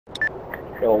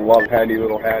I love handy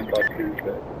little hand busters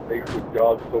that make the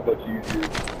job so much easier.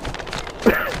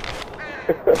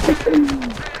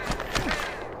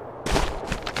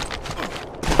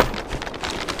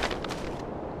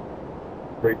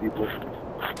 Great people.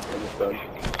 Almost done.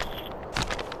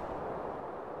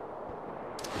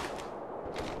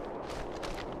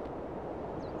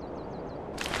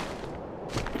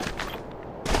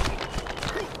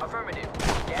 Affirmative.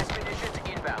 Gas munitions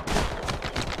inbound.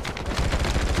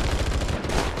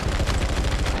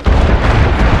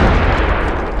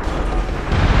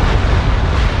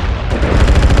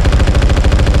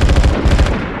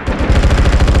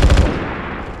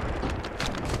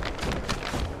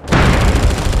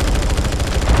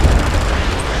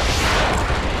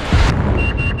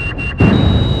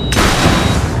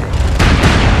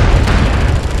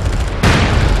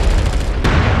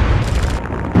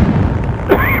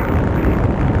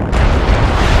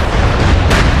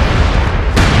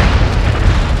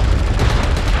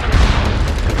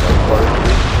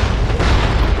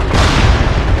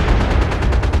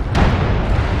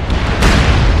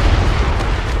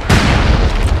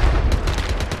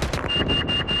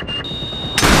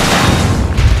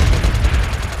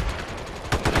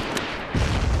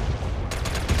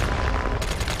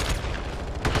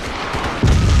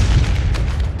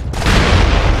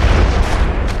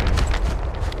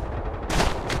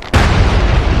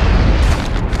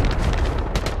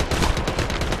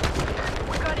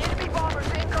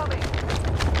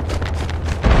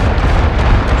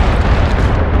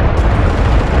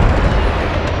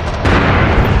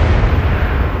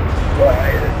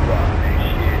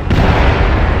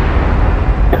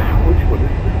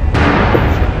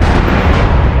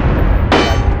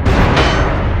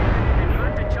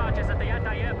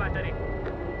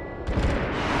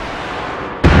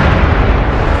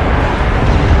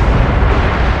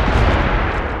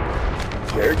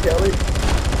 Kelly?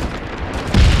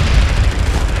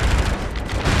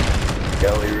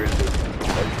 Kelly is the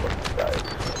guy.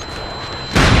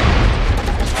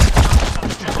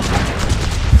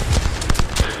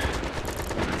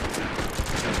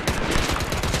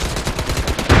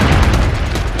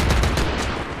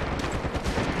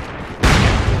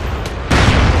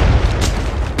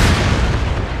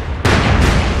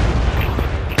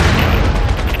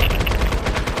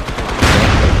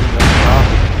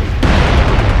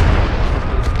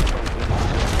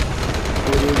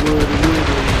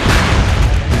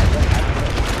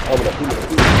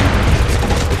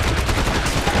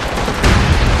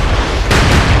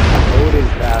 Loading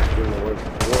faster than it was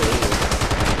before.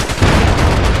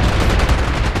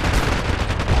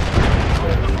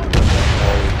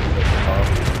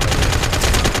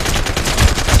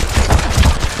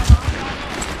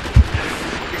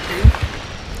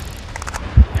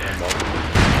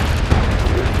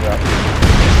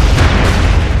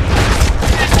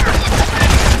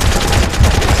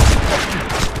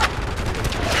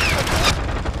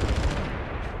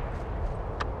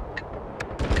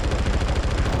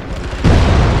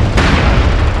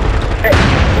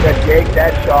 Jake,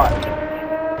 that shot.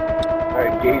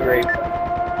 Alright, gate rape.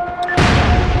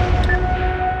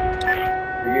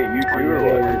 You two or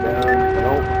what?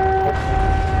 Nope.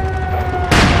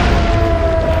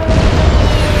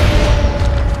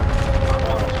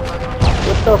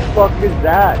 What the fuck is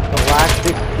that?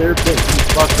 Galactic Serpent, you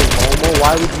fucking homo.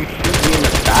 Why would you shoot me in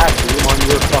the back, dude? I'm on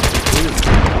your fucking team.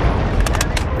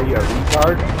 Are you a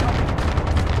retard?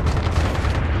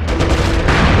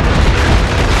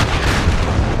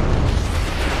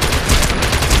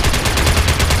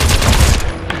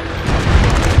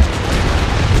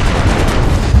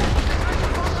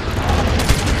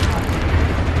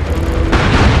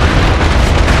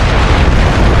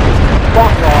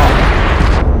 Fuck off.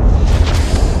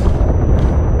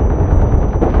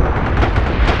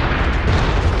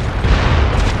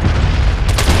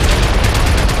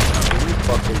 You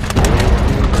fucking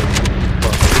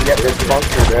get this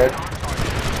bunker, man.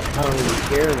 I don't even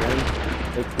care, man.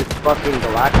 It's this fucking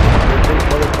galactic serpent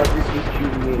motherfucker keeps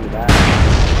shooting me in the back.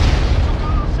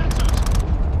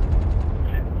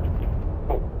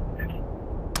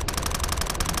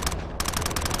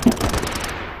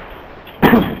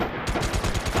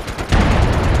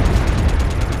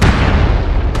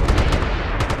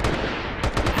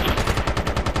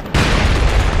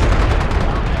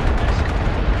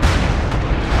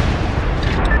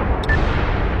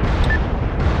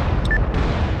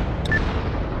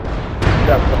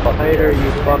 Later,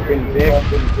 you fucking dick.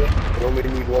 You only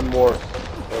need one more.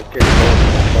 Okay,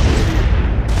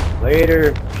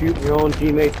 later, shoot your own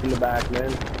teammates in the back,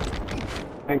 man.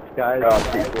 Thanks, guys.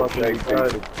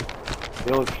 You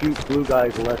don't shoot blue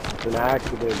guys unless it's an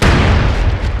accident.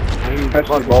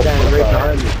 fucking both standing right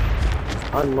sides.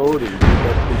 behind me. Unloading, dude.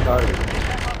 That's retarded.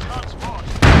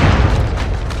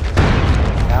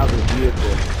 Have a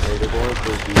vehicle. Hey, they're going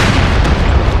for a vehicle.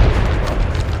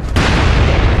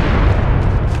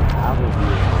 Have a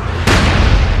vehicle.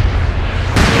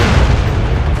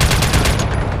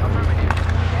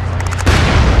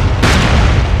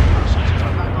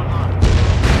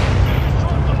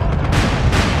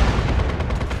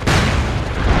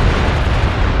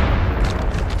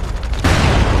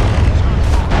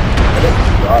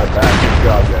 Alright, man. Good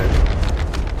job, guys.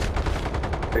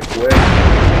 Nice win.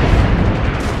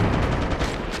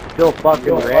 Still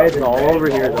fucking reds all over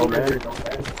here though, man.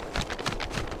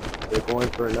 They're going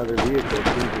for another vehicle.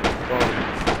 Jesus fuck.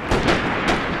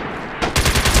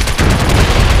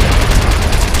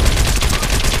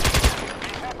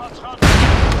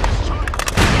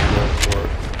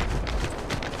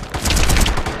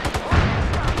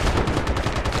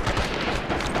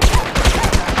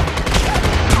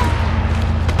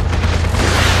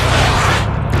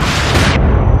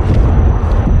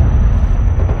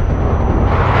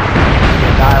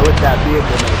 Die with that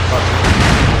vehicle, motherfucker.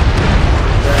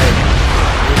 Right.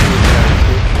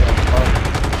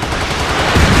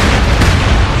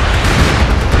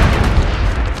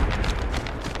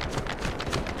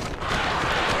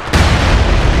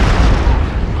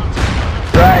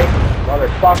 Right.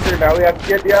 Motherfucker, now we have to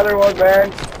get the other one, man.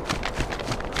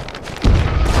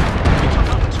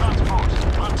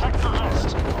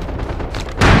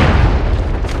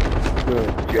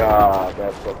 Good job.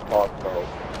 That's what I'm talking about.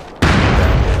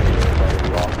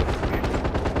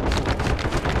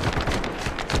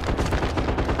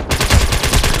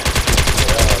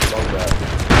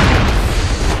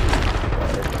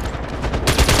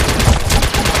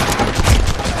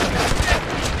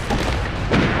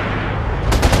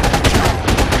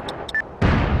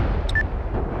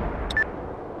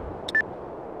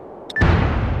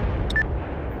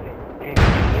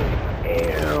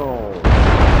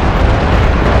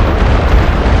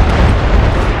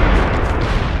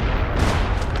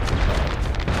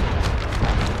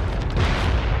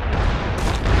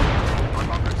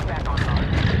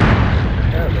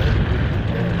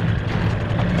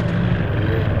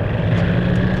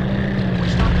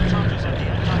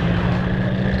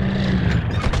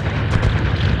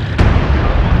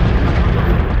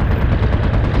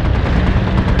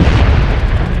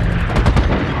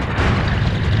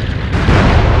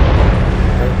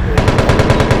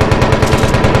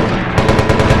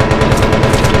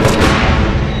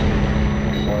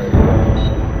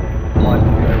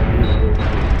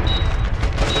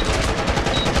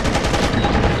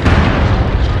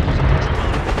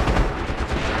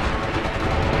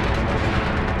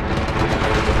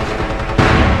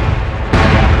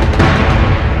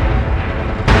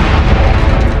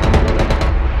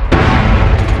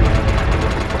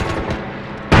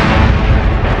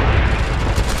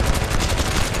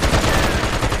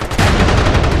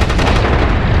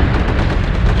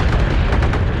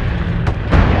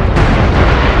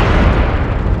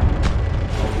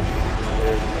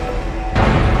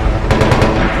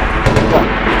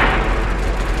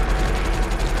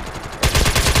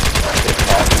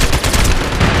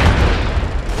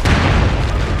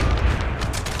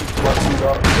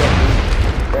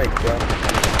 Thanks, bro.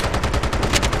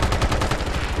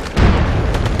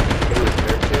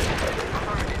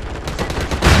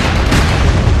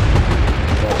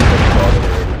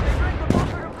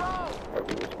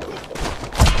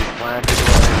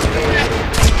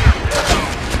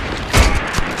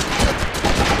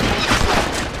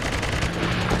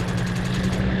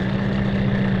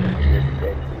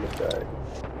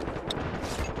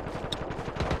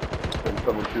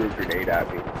 Someone threw a grenade at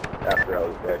me after I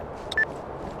was dead.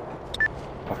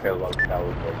 Okay, I love that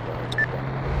was like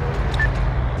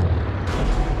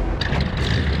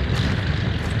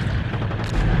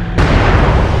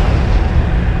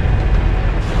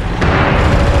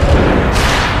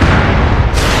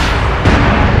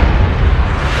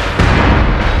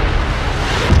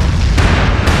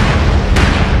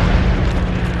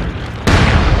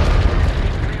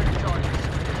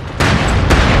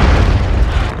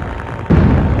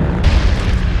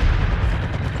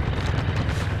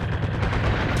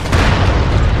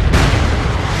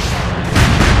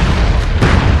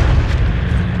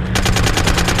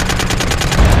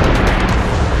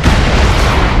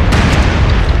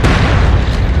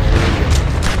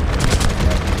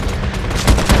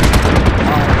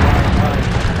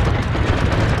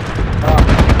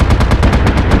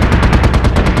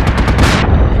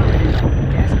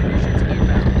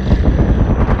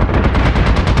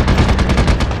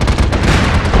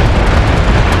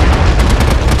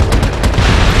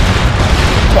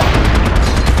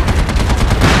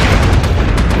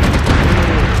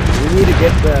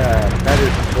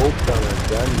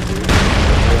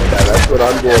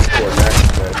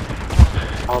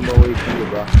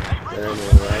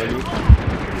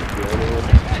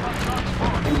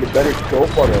Need a better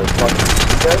scope on a fucking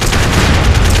defense.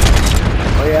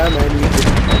 Oh yeah, man, you just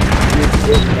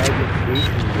get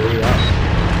magnification way up.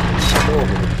 I know,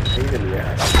 but it's a pain in the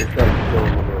ass. They're trying to kill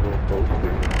him with their little boat.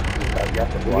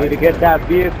 We need to get that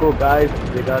vehicle, guys.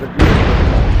 They got a vehicle.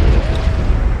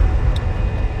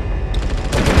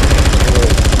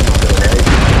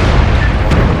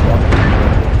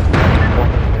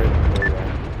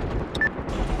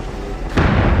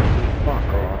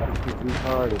 Fuck off. This is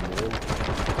retarded, man.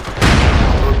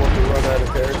 We're going to run out of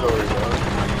territory, man.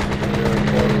 They're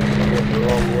going the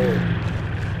wrong way.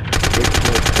 It's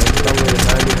somewhere the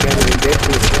time you can't even get to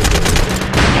it.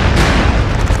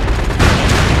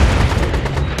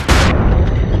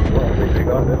 Well, I think they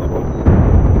got this one.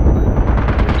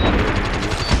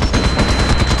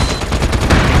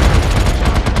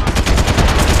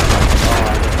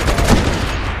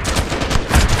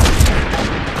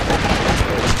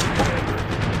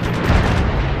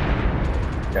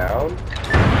 Down?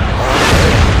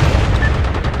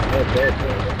 Dead.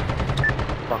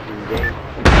 Fucking game.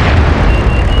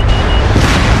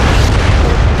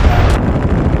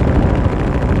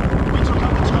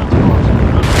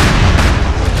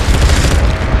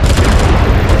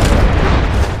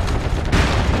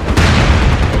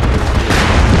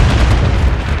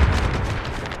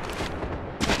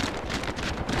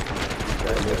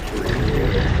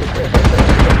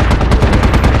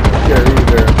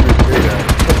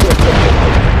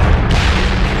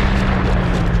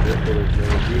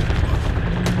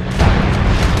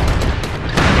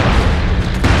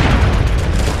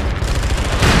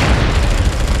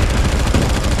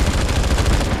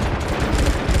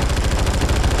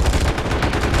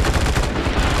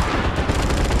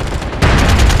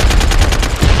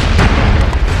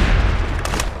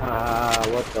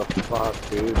 What the fuck,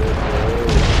 dude?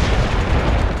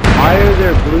 Why are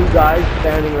there blue guys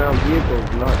standing around vehicles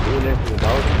not doing anything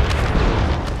about it?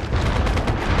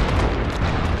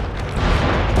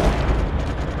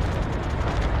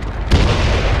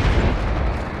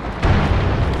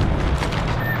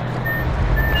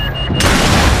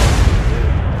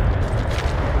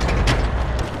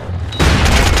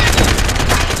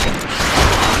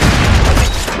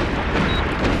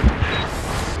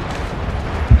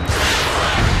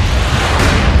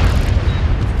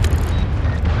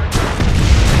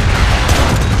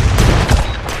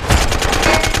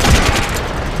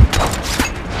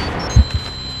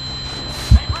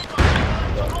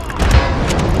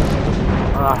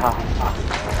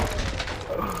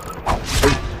 I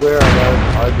swear I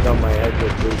was on my head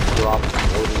with this drop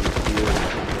mortar in the field.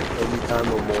 Every time a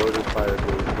mortar fire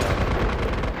goes down.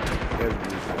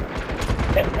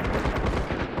 Every time.